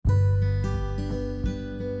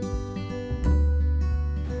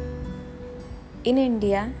in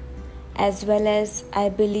India, as well as I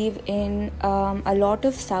believe in a lot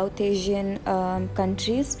of South Asian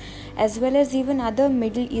countries, as well as even other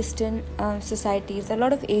Middle Eastern societies, a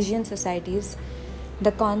lot of Asian societies,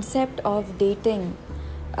 the concept of dating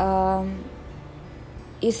um,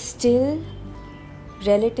 is still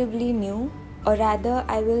relatively new, or rather,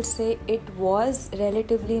 I will say it was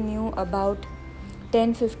relatively new about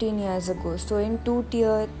 10-15 years ago. So, in 2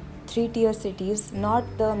 tier, 3 tier cities, not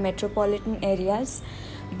the metropolitan areas,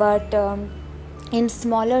 but in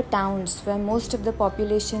smaller towns where most of the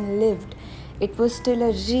population lived, it was still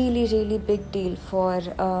a really, really big deal for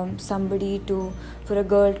for a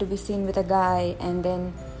girl to be seen with a guy, and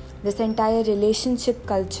then this entire relationship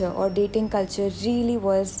culture or dating culture really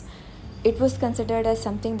was, it was considered as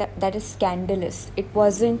something that is scandalous. It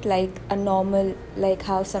wasn't like a normal, like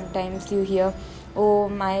how sometimes you hear, oh,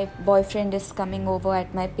 my boyfriend is coming over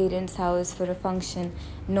at my parents' house for a function.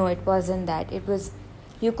 No, it wasn't that. It was,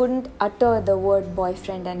 you couldn't utter the word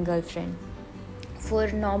boyfriend and girlfriend.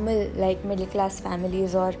 For normal, like middle class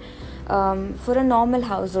families, or for a normal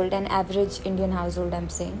household, an average Indian household, I'm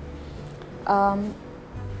saying, um,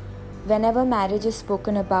 whenever marriage is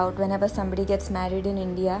spoken about, whenever somebody gets married in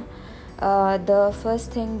India, the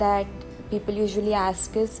first thing that people usually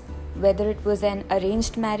ask is whether it was an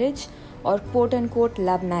arranged marriage or quote unquote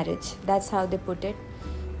love marriage. That's how they put it.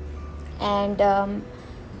 And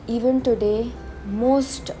even today,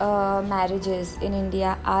 most marriages in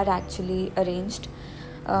India are actually arranged.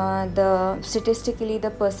 Statistically, the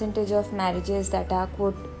percentage of marriages that are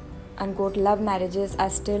quote unquote love marriages are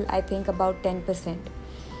still, I think, about 10%.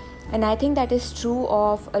 And I think that is true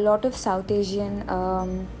of a lot of South Asian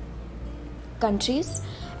countries,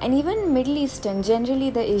 and even Middle Eastern,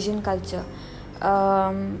 generally the Asian culture,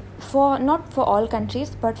 for not for all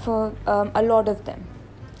countries, but for a lot of them.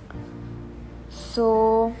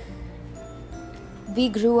 So we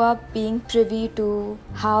grew up being privy to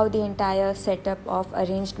how the entire setup of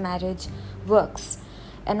arranged marriage works.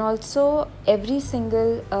 And also, every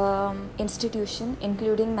single institution,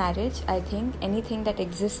 including marriage, I think anything that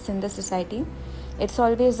exists in the society, it's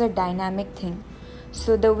always a dynamic thing.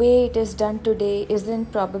 So the way it is done today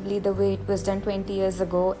isn't probably the way it was done 20 years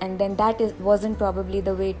ago, and then wasn't probably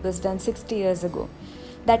the way it was done 60 years ago.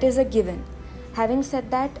 That is a given. Having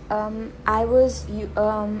said that, I was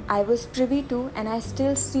privy to, and I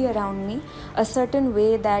still see around me, a certain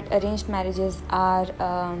way that arranged marriages are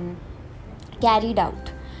carried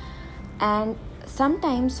out. And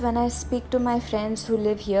sometimes when I speak to my friends who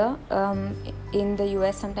live here in the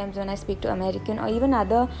US, sometimes when I speak to American or even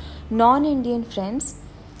other non-Indian friends,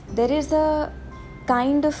 there is a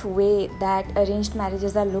kind of way that arranged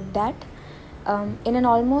marriages are looked at, in an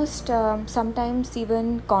almost sometimes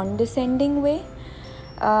even condescending way.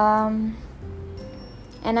 And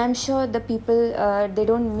I'm sure the people, they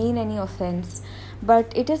don't mean any offense,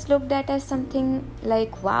 but it is looked at as something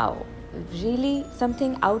like, wow, really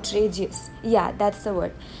something outrageous. Yeah, that's the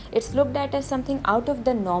word. It's looked at as something out of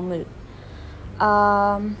the normal.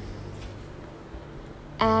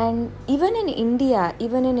 And even in India,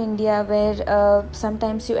 where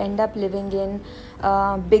sometimes you end up living in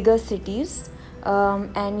bigger cities,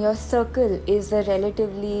 and your circle is a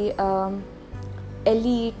relatively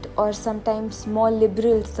elite or sometimes more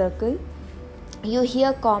liberal circle, you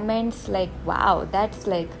hear comments like, wow, that's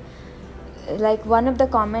like one of the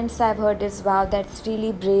comments I've heard is, wow, that's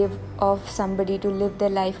really brave of somebody to live their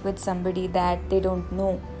life with somebody that they don't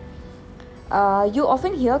know. You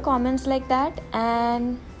often hear comments like that,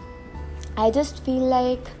 and I just feel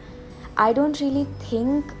like I don't really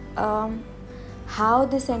think how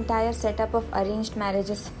this entire setup of arranged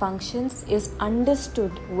marriages functions is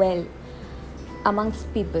understood well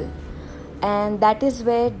amongst people. And that is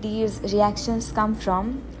where these reactions come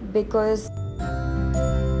from, because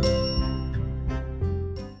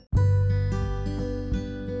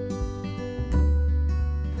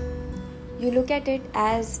you look at it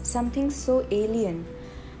as something so alien.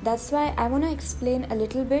 That's why I want to explain a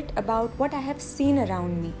little bit about what I have seen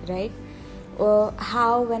around me, right?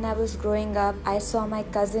 How when I was growing up, I saw my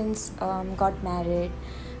cousins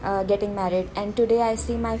getting married, and today I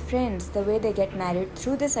see my friends, the way they get married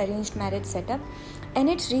through this arranged marriage setup, and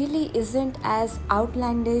it really isn't as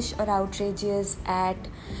outlandish or outrageous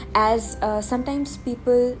as sometimes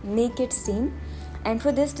people make it seem. And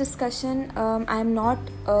for this discussion, I'm not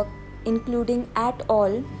including at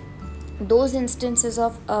all those instances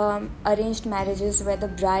of arranged marriages where the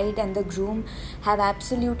bride and the groom have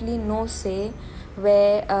absolutely no say,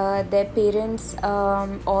 where their parents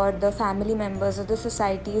or the family members or the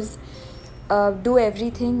societies do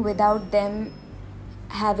everything without them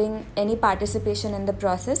having any participation in the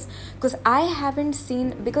process, because I haven't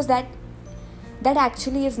seen, because that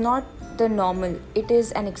actually is not the normal, it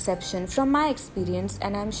is an exception from my experience.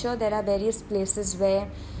 And I'm sure there are various places where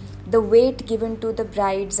the weight given to the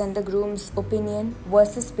bride's and the groom's opinion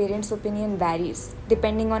versus parents' opinion varies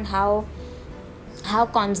depending on how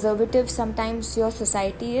conservative sometimes your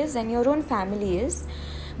society is and your own family is.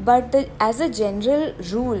 But as a general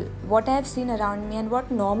rule, what I have seen around me and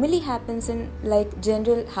what normally happens in like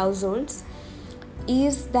general households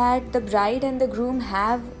is that the bride and the groom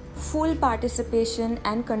have full participation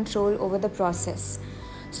and control over the process.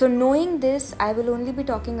 So knowing this, I will only be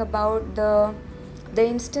talking about the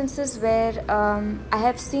instances where I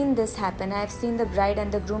have seen this happen. I have seen the bride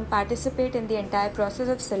and the groom participate in the entire process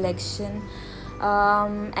of selection,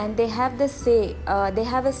 and they have the say. They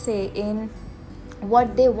have a say in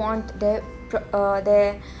what they want their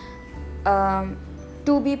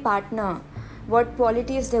to-be partner, what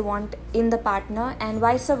qualities they want in the partner, and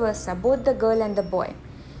vice versa, both the girl and the boy.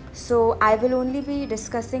 So I will only be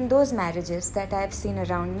discussing those marriages that I have seen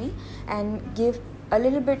around me and give a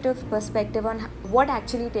little bit of perspective on what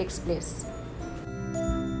actually takes place.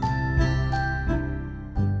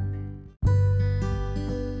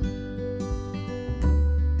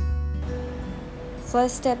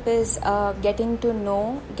 First step is getting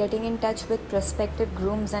in touch with prospective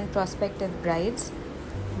grooms and prospective brides,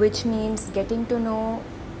 which means getting to know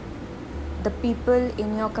the people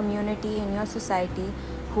in your community, in your society,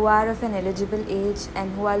 who are of an eligible age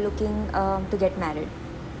and who are looking to get married.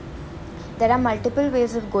 There are multiple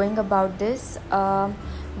ways of going about this.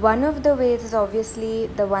 One of the ways is obviously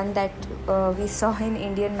the one that we saw in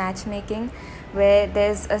Indian matchmaking, where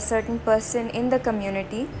there's a certain person in the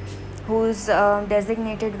community who's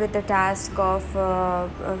designated with the task of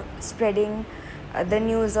spreading the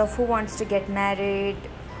news of who wants to get married,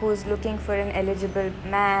 who's looking for an eligible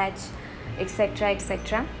match, etc.,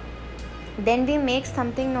 etc. Then we make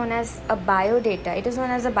something known as a biodata. It is known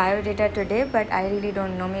as a biodata today, but I really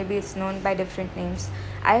don't know. Maybe it's known by different names.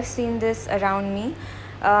 I've seen this around me.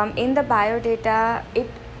 In the biodata, it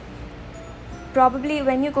probably,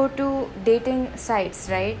 when you go to dating sites,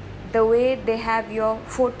 right, the way they have your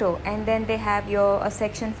photo and then they have a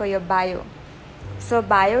section for your bio. So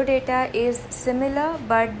biodata is similar,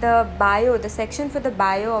 but the section for the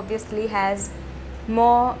bio obviously has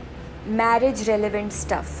more marriage relevant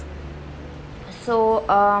stuff. So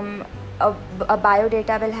a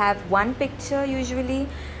biodata will have one picture usually,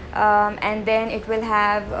 and then it will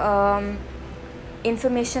have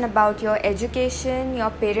information about your education, your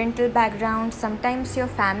parental background, sometimes your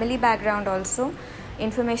family background also,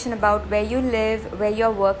 information about where you live, where you're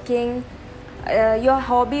working, your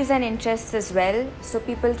hobbies and interests as well. So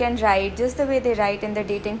people can write just the way they write in the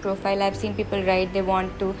dating profile. I've seen people write they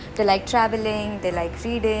like traveling, they like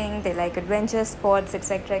reading, they like adventure sports,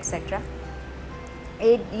 etc., etc.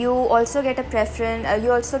 You also get a preference.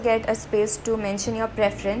 You also get a space to mention your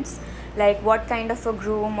preference, like what kind of a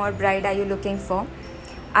groom or bride are you looking for.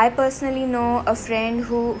 I personally know a friend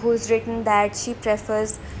who's written that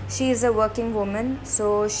she is a working woman,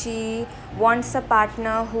 so she wants a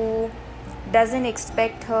partner who doesn't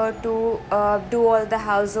expect her to do all the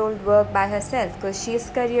household work by herself, because she is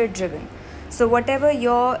career driven. So whatever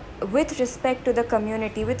with respect to the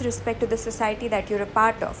community, with respect to the society that you're a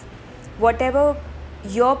part of, whatever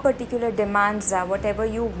your particular demands are, whatever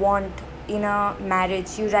you want in a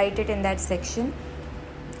marriage, you write it in that section.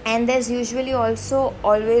 And there's usually also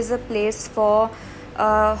always a place for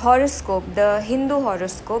horoscope, the Hindu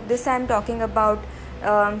horoscope. This I'm talking about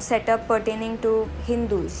setup pertaining to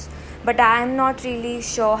Hindus, but I'm not really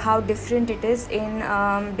sure how different it is in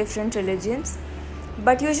different religions.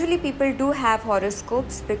 But usually people do have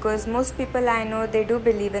horoscopes, because most people I know, they do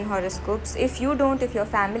believe in horoscopes. If you don't, if your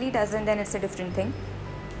family doesn't, then it's a different thing.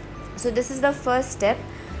 So this is the first step.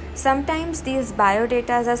 Sometimes these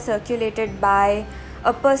biodatas are circulated by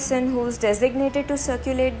a person who's designated to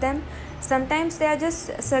circulate them. Sometimes they are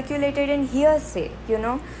just circulated in hearsay,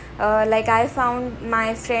 like I found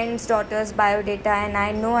my friend's daughter's biodata, and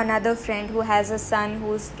I know another friend who has a son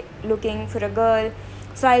who's looking for a girl,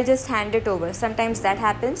 so I just hand it over. Sometimes that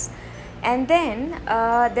happens. And then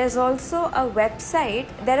there's also a website.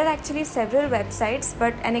 There are actually several websites,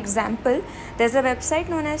 but an example, there's a website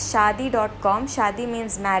known as shadi.com. Shadi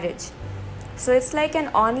means marriage. So it's like an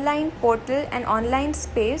online portal, an online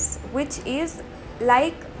space, which is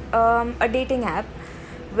like a dating app,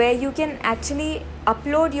 where you can actually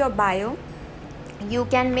upload your bio, you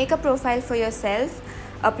can make a profile for yourself,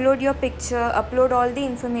 upload your picture, upload all the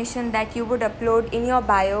information that you would upload in your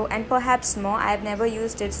bio, and perhaps more. I have never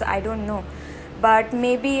used it, so I don't know. but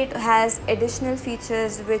maybe it has additional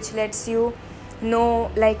features which lets you know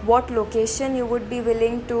like what location you would be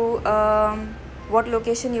willing to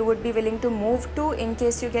move to in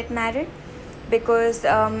case you get married, because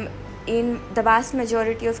in the vast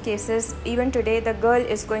majority of cases, even today, the girl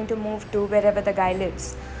is going to move to wherever the guy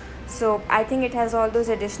lives. So I think it has all those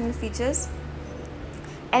additional features.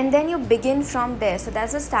 And then you begin from there. So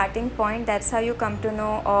that's the starting point. That's how you come to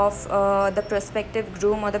know of the prospective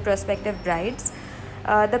groom or the prospective brides.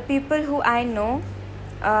 The people who I know,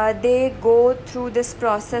 they go through this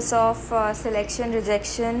process of selection,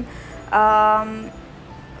 rejection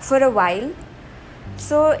for a while.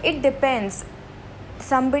 So it depends.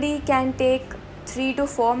 Somebody can take 3 to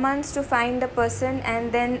 4 months to find a person,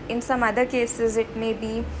 and then in some other cases it may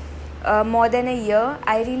be more than a year.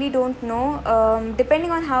 I really don't know, depending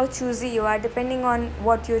on how choosy you are, depending on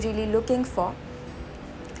what you're really looking for.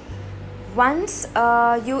 Once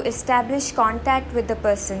you establish contact with the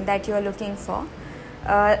person that you are looking for,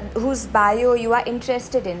 whose bio you are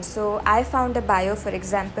interested in. So I found a bio, for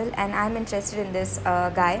example, and I'm interested in this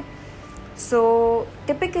guy. So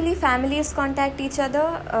typically families contact each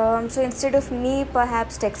other. So instead of me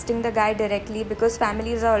perhaps texting the guy directly, because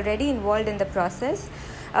families are already involved in the process,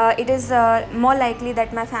 it is more likely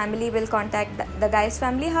that my family will contact the guy's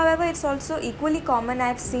family. However, it's also equally common.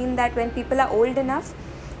 I've seen that when people are old enough,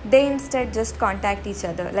 they instead just contact each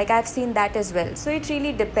other. Like I've seen that as well. So it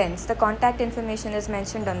really depends. The contact information is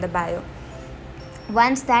mentioned on the bio.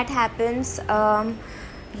 Once that happens,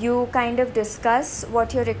 you kind of discuss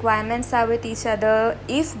what your requirements are with each other.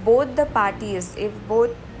 If both the parties, if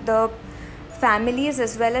both the families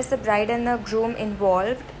as well as the bride and the groom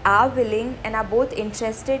involved are willing and are both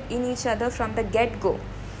interested in each other from the get-go.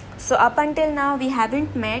 So up until now we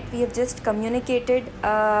haven't met, we have just communicated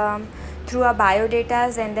through our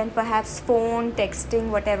biodatas and then perhaps phone, texting,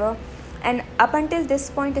 whatever. And up until this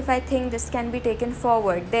point, if I think this can be taken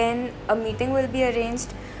forward, then a meeting will be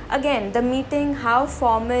arranged. Again, the meeting, how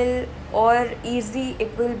formal or easy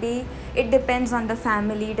it will be, it depends on the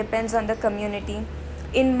family, depends on the community.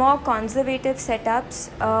 In more conservative setups,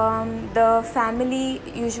 the family,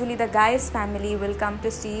 usually the guy's family, will come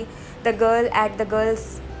to see the girl at the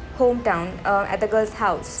girl's hometown, at the girl's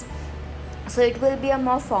house. So it will be a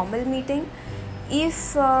more formal meeting.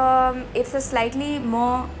 If it's a slightly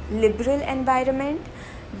more liberal environment,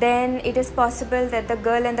 then it is possible that the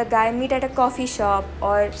girl and the guy meet at a coffee shop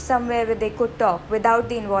or somewhere where they could talk without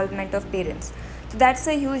the involvement of parents. So that's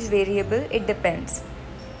a huge variable, it depends.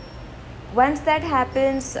 Once that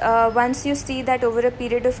happens, once you see that over a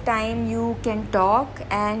period of time you can talk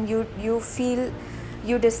and you feel,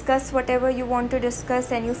 you discuss whatever you want to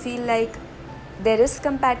discuss and you feel like there is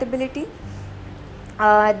compatibility,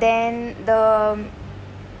 then the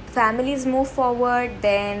families move forward.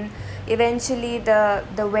 Then eventually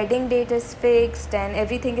the wedding date is fixed and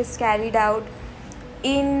everything is carried out.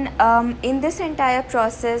 In this entire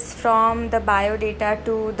process, from the biodata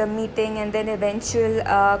to the meeting and then eventual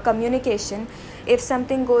communication, if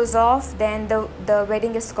something goes off, then the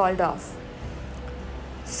wedding is called off.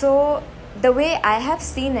 So the way I have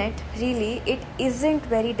seen it, really, it isn't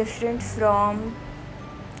very different from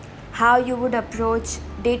how you would approach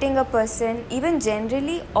dating a person, even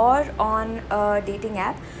generally or on a dating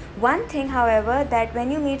app. One thing, however, that when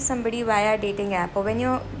you meet somebody via dating app or when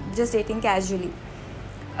you're just dating casually,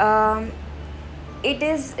 it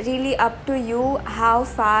is really up to you how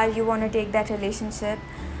far you want to take that relationship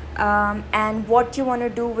and what you want to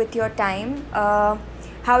do with your time.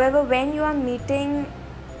 However, when you are meeting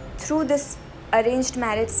through this arranged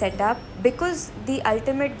marriage setup, because the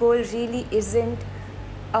ultimate goal really isn't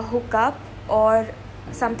a hookup or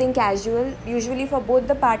something casual, usually for both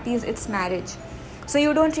the parties it's marriage. So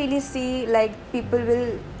you don't really see like people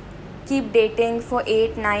will keep dating for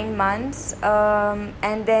 8-9 months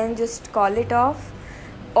and then just call it off,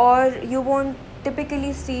 or you won't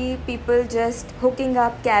typically see people just hooking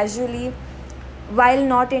up casually while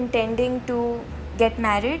not intending to get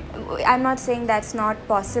married. I'm not saying that's not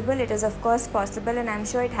possible, it is of course possible and I'm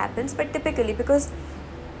sure it happens, but typically, because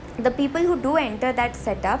the people who do enter that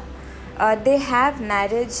setup, they have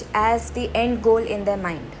marriage as the end goal in their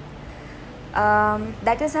mind.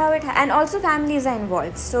 That is how it and also families are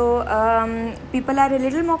involved, so people are a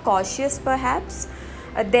little more cautious perhaps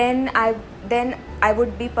then I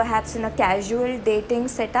would be perhaps in a casual dating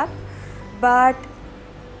setup. But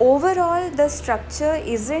overall the structure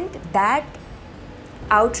isn't that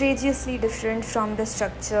outrageously different from the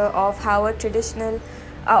structure of how a traditional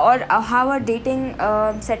or how a dating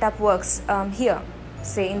setup works here,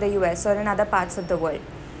 say in the US or in other parts of the world.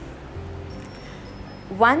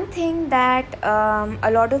 One thing that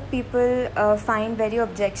a lot of people find very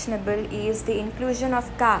objectionable is the inclusion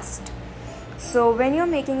of caste. So when you're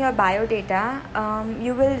making your biodata,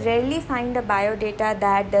 you will rarely find a biodata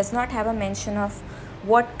that does not have a mention of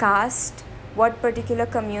what caste, what particular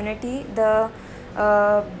community the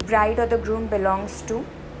bride or the groom belongs to.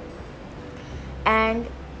 And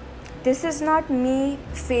this is not me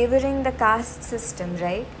favoring the caste system,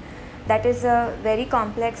 right? That is a very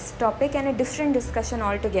complex topic and a different discussion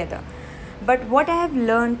altogether. But what I have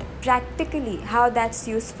learned practically, how that's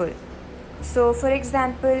useful. So, for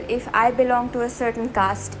example, if I belong to a certain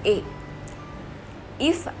caste A,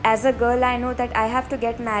 if as a girl I know that I have to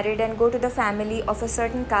get married and go to the family of a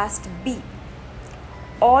certain caste B,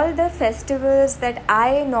 all the festivals that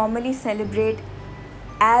I normally celebrate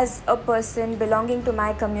as a person belonging to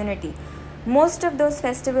my community, most of those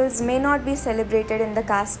festivals may not be celebrated in the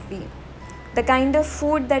caste B. The kind of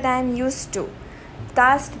food that I am used to,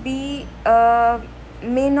 caste B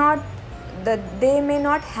may not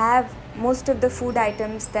have most of the food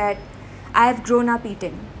items that I have grown up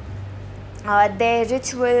eating. Their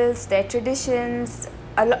rituals, their traditions,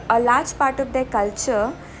 a large part of their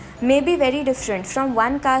culture may be very different from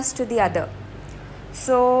one caste to the other.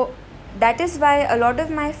 So that is why a lot of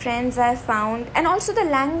my friends I have found, and also the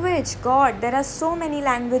language, God, there are so many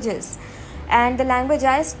languages. And the language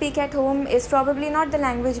I speak at home is probably not the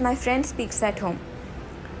language my friend speaks at home.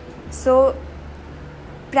 So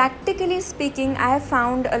practically speaking, I have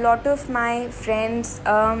found a lot of my friends,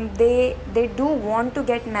 they do want to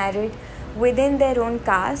get married within their own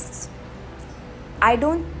castes. I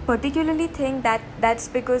don't particularly think that that's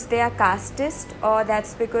because they are casteist or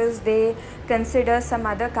that's because they consider some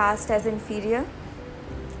other caste as inferior.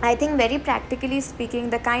 I think very practically speaking,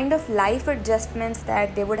 the kind of life adjustments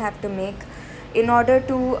that they would have to make in order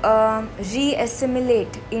to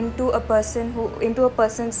re-assimilate into a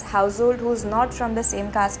person's household who's not from the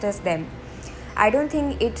same caste as them, I don't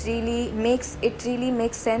think it really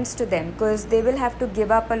makes sense to them, because they will have to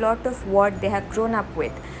give up a lot of what they have grown up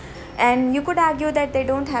with. And you could argue that they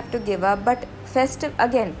don't have to give up, but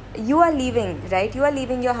again, you are leaving, right? You are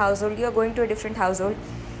leaving your household, you are going to a different household.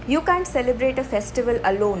 You can't celebrate a festival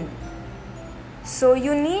alone. So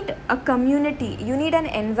you need a community, you need an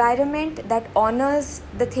environment that honors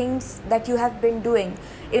the things that you have been doing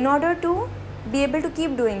in order to be able to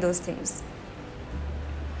keep doing those things.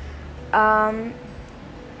 I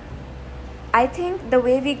think the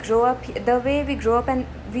way we grow up and the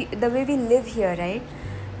way we live here, right?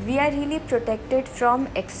 We are really protected from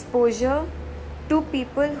exposure to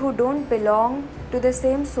people who don't belong to the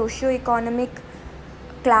same socio-economic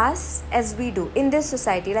class as we do in this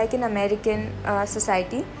society, like in American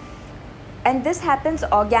society. And this happens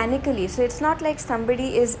organically, so it's not like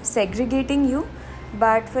somebody is segregating you.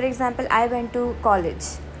 But for example, I went to college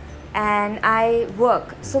and I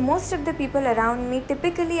work, so most of the people around me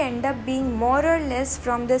typically end up being more or less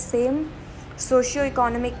from the same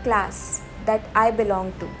socio-economic class that I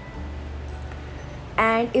belong to.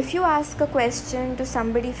 And if you ask a question to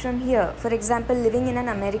somebody from here, for example, living in an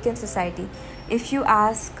American society, if you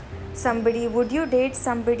ask somebody, would you date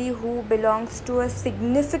somebody who belongs to a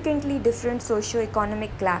significantly different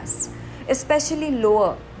socio-economic class, especially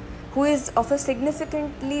lower, who is of a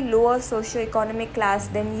significantly lower socio-economic class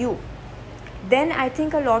than you, then I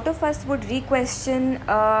think a lot of us would re-question,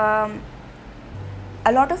 a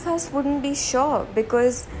lot of us wouldn't be sure,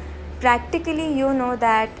 because practically you know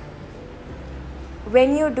that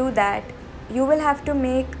when you do that, you will have to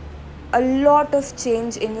make a lot of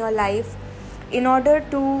change in your life in order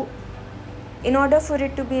for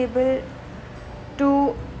it to be able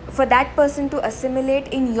to, for that person to assimilate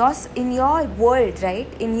in your world, right,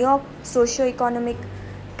 in your socio-economic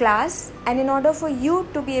class, and in order for you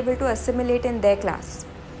to be able to assimilate in their class.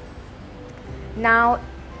 Now,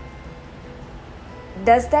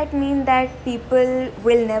 does that mean that people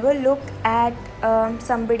will never look at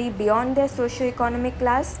somebody beyond their socio-economic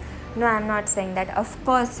class? No, I'm not saying that. Of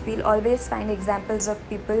course, we'll always find examples of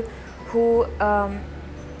people who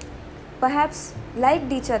perhaps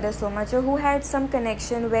liked each other so much, or who had some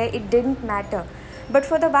connection where it didn't matter. But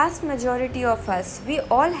for the vast majority of us, we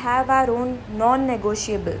all have our own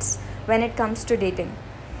non-negotiables when it comes to dating.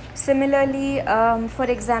 Similarly, for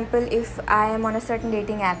example, if I am on a certain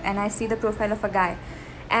dating app and I see the profile of a guy,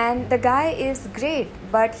 and the guy is great,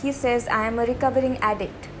 but he says, I am a recovering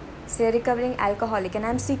addict, say a recovering alcoholic, and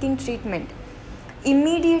I'm seeking treatment,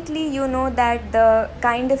 immediately you know that the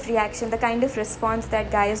kind of reaction, the kind of response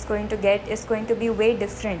that guy is going to get is going to be way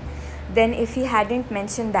different than if he hadn't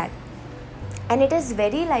mentioned that. And it is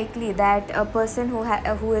very likely that a person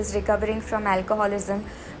who is recovering from alcoholism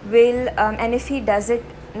and if he does it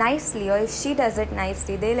nicely or if she does it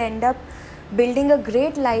nicely, they'll end up building a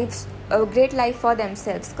great life for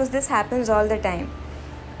themselves, because this happens all the time.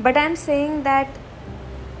 But I'm saying that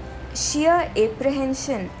sheer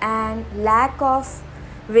apprehension and lack of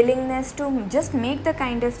willingness to just make the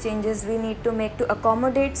kind of changes we need to make to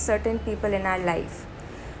accommodate certain people in our life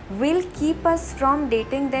will keep us from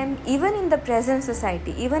dating them, even in the present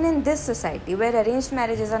society, even in this society where arranged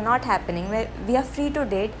marriages are not happening, where we are free to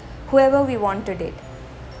date whoever we want to date.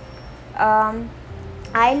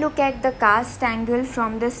 I look at the caste angle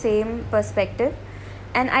from the same perspective,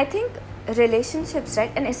 and I think relationships,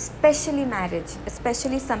 right, and especially marriage,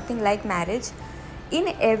 especially something like marriage,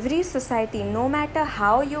 in every society, no matter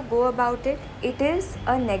how you go about it, it is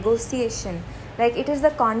a negotiation, like it is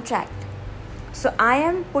a contract. So I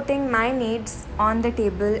am putting my needs on the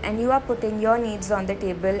table and you are putting your needs on the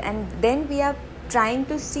table, and then we are trying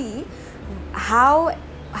to see how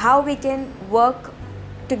we can work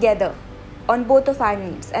together on both of our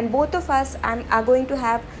needs, and both of us are going to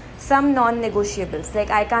have some non-negotiables, like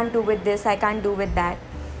I can't do with this, I can't do with that.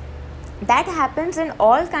 That happens in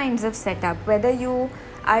all kinds of setup, whether you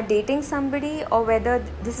are dating somebody or whether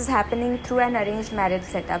this is happening through an arranged marriage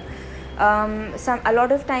setup. A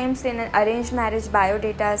lot of times in an arranged marriage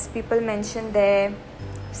biodatas, people mention their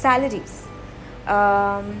salaries,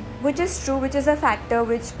 which is true, which is a factor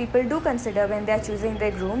which people do consider when they are choosing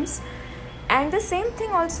their grooms. And the same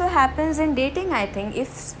thing also happens in dating, I think.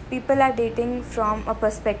 If people are dating from a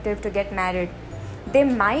perspective to get married, they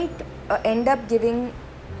might end up giving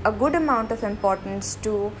a good amount of importance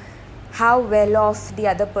to how well off the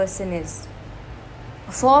other person is,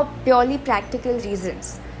 for purely practical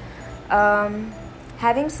reasons.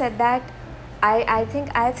 Having said that, I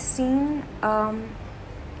think I've seen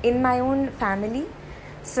in my own family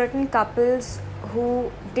certain couples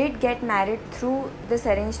who did get married through this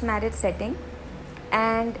arranged marriage setting,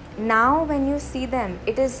 and now when you see them,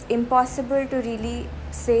 it is impossible to really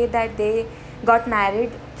say that they got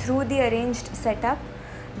married through the arranged setup,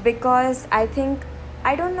 because I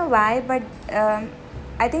don't know why, but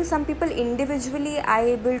I think some people individually are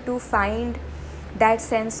able to find that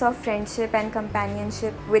sense of friendship and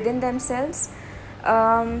companionship within themselves.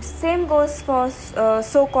 Same goes for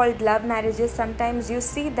so-called love marriages. Sometimes you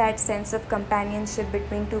see that sense of companionship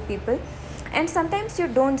between two people, and sometimes you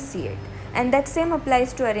don't see it. And that same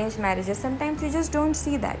applies to arranged marriages. Sometimes you just don't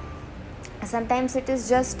see that. Sometimes it is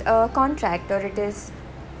just a contract, or it is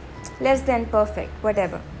less than perfect,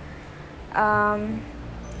 whatever.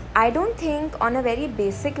 I don't think on a very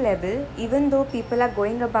basic level, even though people are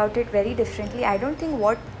going about it very differently, I don't think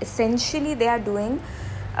what essentially they are doing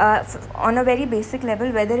on a very basic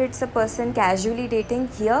level, whether it's a person casually dating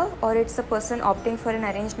here or it's a person opting for an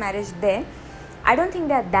arranged marriage there, I don't think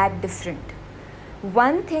they are that different.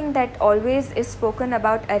 One thing that always is spoken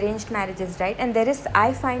about arranged marriages, right, and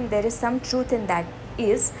I find there is some truth in that,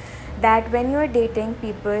 is that when you are dating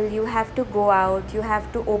people, you have to go out, you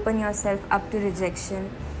have to open yourself up to rejection,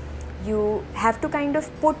 you have to kind of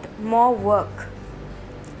put more work.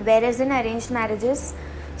 Whereas in arranged marriages,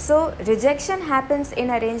 so rejection happens in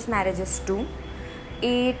arranged marriages too.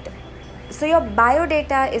 So your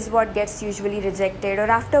biodata is what gets usually rejected, or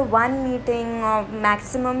after one meeting or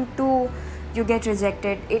maximum two, you get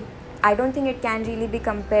rejected. I don't think it can really be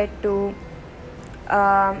compared to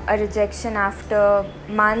a rejection after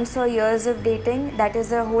months or years of dating. That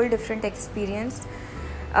is a whole different experience.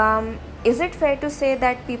 Is it fair to say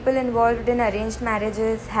that people involved in arranged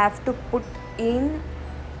marriages have to put in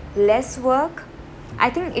less work? I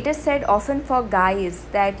think it is said often for guys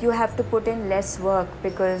that you have to put in less work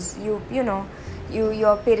because your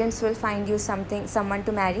parents will find you someone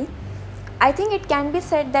to marry. I think it can be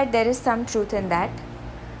said that there is some truth in that.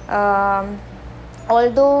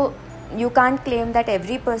 Although you can't claim that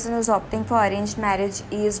every person who's opting for arranged marriage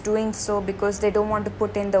is doing so because they don't want to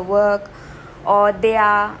put in the work, or they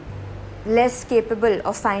are less capable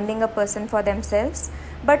of finding a person for themselves.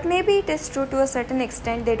 But maybe it is true to a certain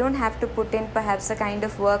extent. They don't have to put in perhaps a kind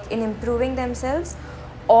of work in improving themselves,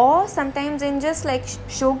 or sometimes in just like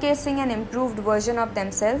showcasing an improved version of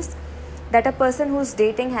themselves that a person who's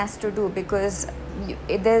dating has to do, because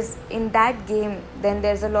there's in that game then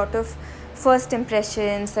there's a lot of first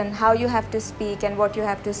impressions and how you have to speak and what you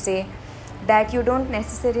have to say, that you don't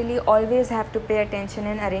necessarily always have to pay attention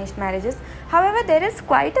in arranged marriages. However, there is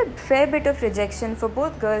quite a fair bit of rejection for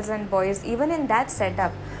both girls and boys, even in that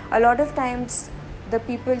setup. A lot of times the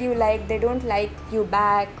people you like, they don't like you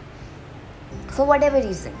back for whatever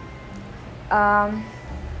reason.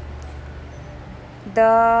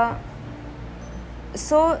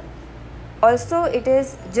 So also it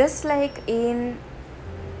is just like in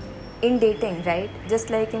in dating, right? Just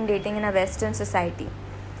like in dating in a Western society,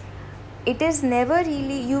 it is never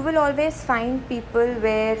really, you will always find people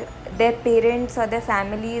where their parents or their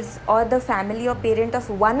families or the family or parent of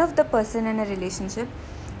one of the person in a relationship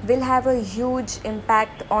will have a huge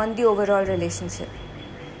impact on the overall relationship.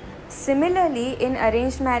 Similarly, in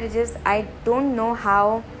arranged marriages, I don't know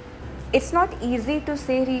how, it's not easy to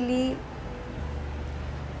say really,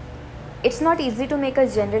 it's not easy to make a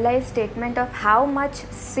generalized statement of how much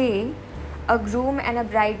say a groom and a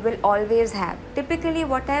bride will always have. Typically,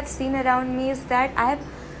 what I have seen around me is that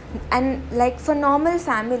and like for normal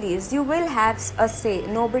families, you will have a say.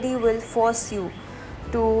 Nobody will force you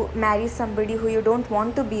to marry somebody who you don't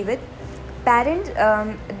want to be with.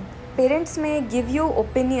 Parents may give you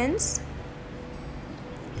opinions.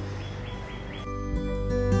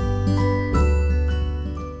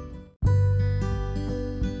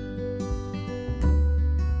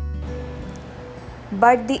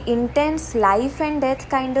 But the intense life and death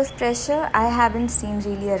kind of pressure, I haven't seen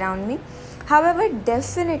really around me. However,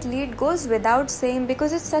 definitely it goes without saying,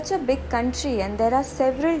 because it's such a big country and there are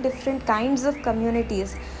several different kinds of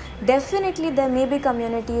communities. Definitely there may be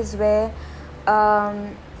communities where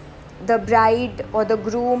the bride or the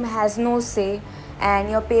groom has no say and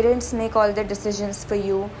your parents make all the decisions for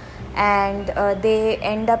you, and they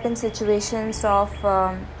end up in situations of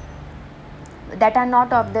that are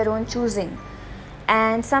not of their own choosing.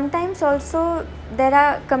 And sometimes also there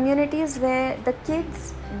are communities where the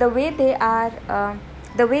kids, the way they are,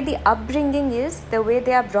 the way the upbringing is, the way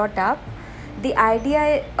they are brought up, the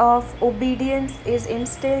idea of obedience is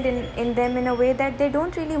instilled in them in a way that they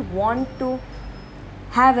don't really want to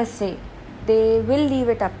have a say. They will leave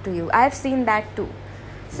it up to you. I've seen that too.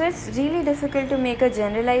 So it's really difficult to make a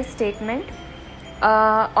generalized statement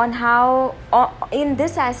on how, in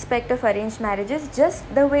this aspect of arranged marriages, just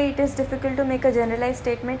the way it is difficult to make a generalized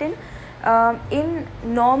statement in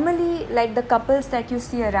normally like the couples that you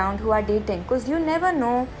see around who are dating, because you never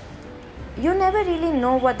really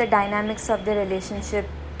know what the dynamics of the relationship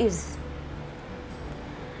is.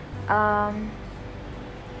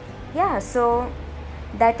 So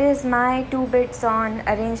that is my 2 bits on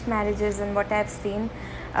arranged marriages and what I've seen.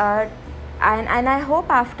 And I hope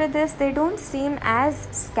after this they don't seem as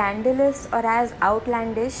scandalous or as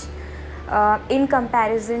outlandish in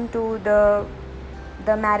comparison to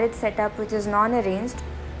the marriage setup, which is non-arranged.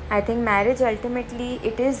 I think marriage ultimately,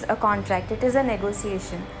 it is a contract, it is a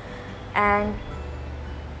negotiation, and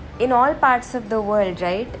in all parts of the world,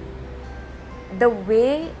 right, the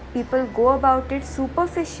way people go about it,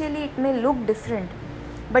 superficially it may look different,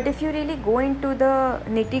 but if you really go into the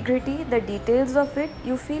nitty-gritty, the details of it,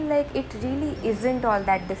 you feel like it really isn't all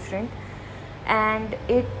that different. And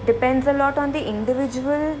it depends a lot on the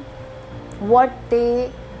individual, what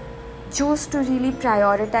they choose to really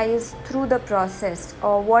prioritize through the process,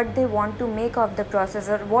 or what they want to make of the process,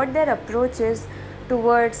 or what their approach is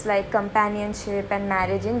towards like companionship and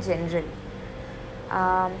marriage in general.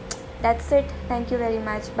 That's it. Thank you very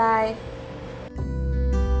much. Bye.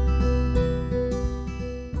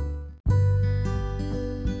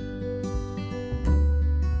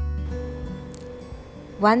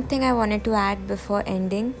 One thing I wanted to add before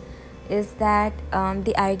ending is that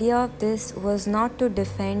the idea of this was not to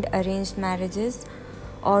defend arranged marriages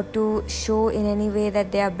or to show in any way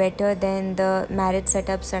that they are better than the marriage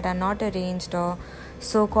setups that are not arranged or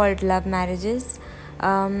so-called love marriages.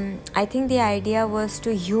 I think the idea was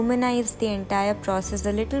to humanize the entire process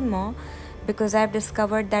a little more, because I've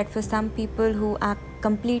discovered that for some people who are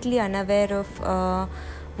completely unaware of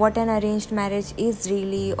what an arranged marriage is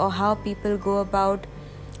really, or how people go about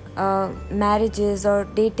marriages or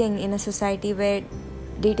dating in a society where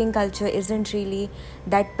dating culture isn't really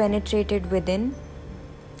that penetrated within,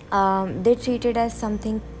 they treat it as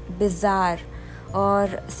something bizarre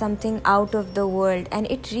or something out of the world,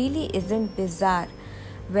 and it really isn't bizarre.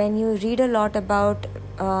 When you read a lot about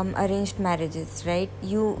arranged marriages, right,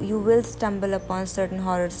 you will stumble upon certain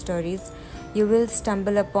horror stories. You will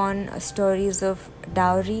stumble upon stories of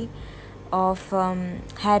dowry, of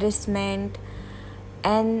harassment,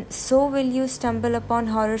 and so will you stumble upon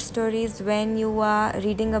horror stories when you are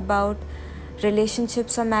reading about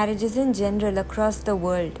relationships or marriages in general across the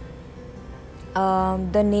world.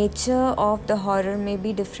 The nature of the horror may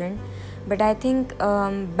be different, but I think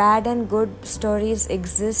bad and good stories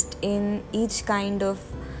exist in each kind of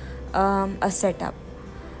a setup.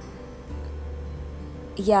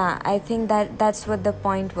 Yeah, I think that's what the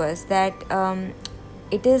point was, that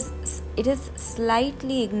it is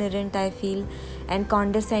slightly ignorant, I feel, and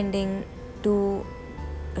condescending to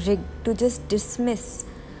just dismiss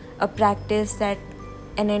a practice that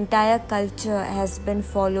an entire culture has been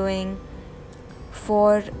following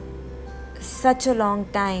for such a long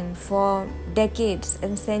time, for decades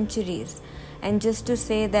and centuries, and just to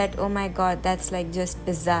say that, oh my god, that's like just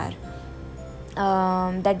bizarre,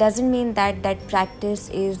 that doesn't mean that that practice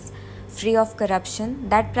is free of corruption.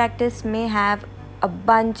 That practice may have a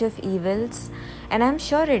bunch of evils, and I'm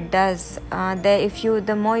sure it does.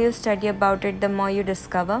 The more you study about it, the more you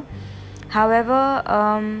discover. However,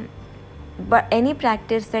 but any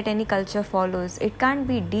practice that any culture follows, it can't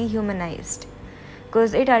be dehumanized,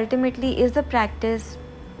 because it ultimately is the practice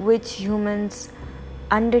which humans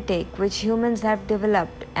undertake, which humans have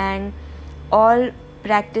developed, and all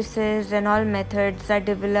practices and all methods are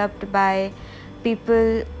developed by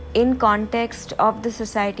people in context of the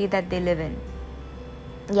society that they live in.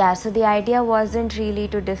 Yeah, so the idea wasn't really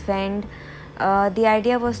to defend, the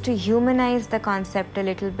idea was to humanize the concept a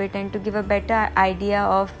little bit and to give a better idea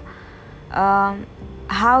of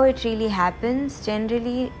how it really happens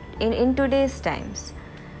generally in today's times.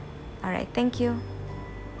 All right, thank you.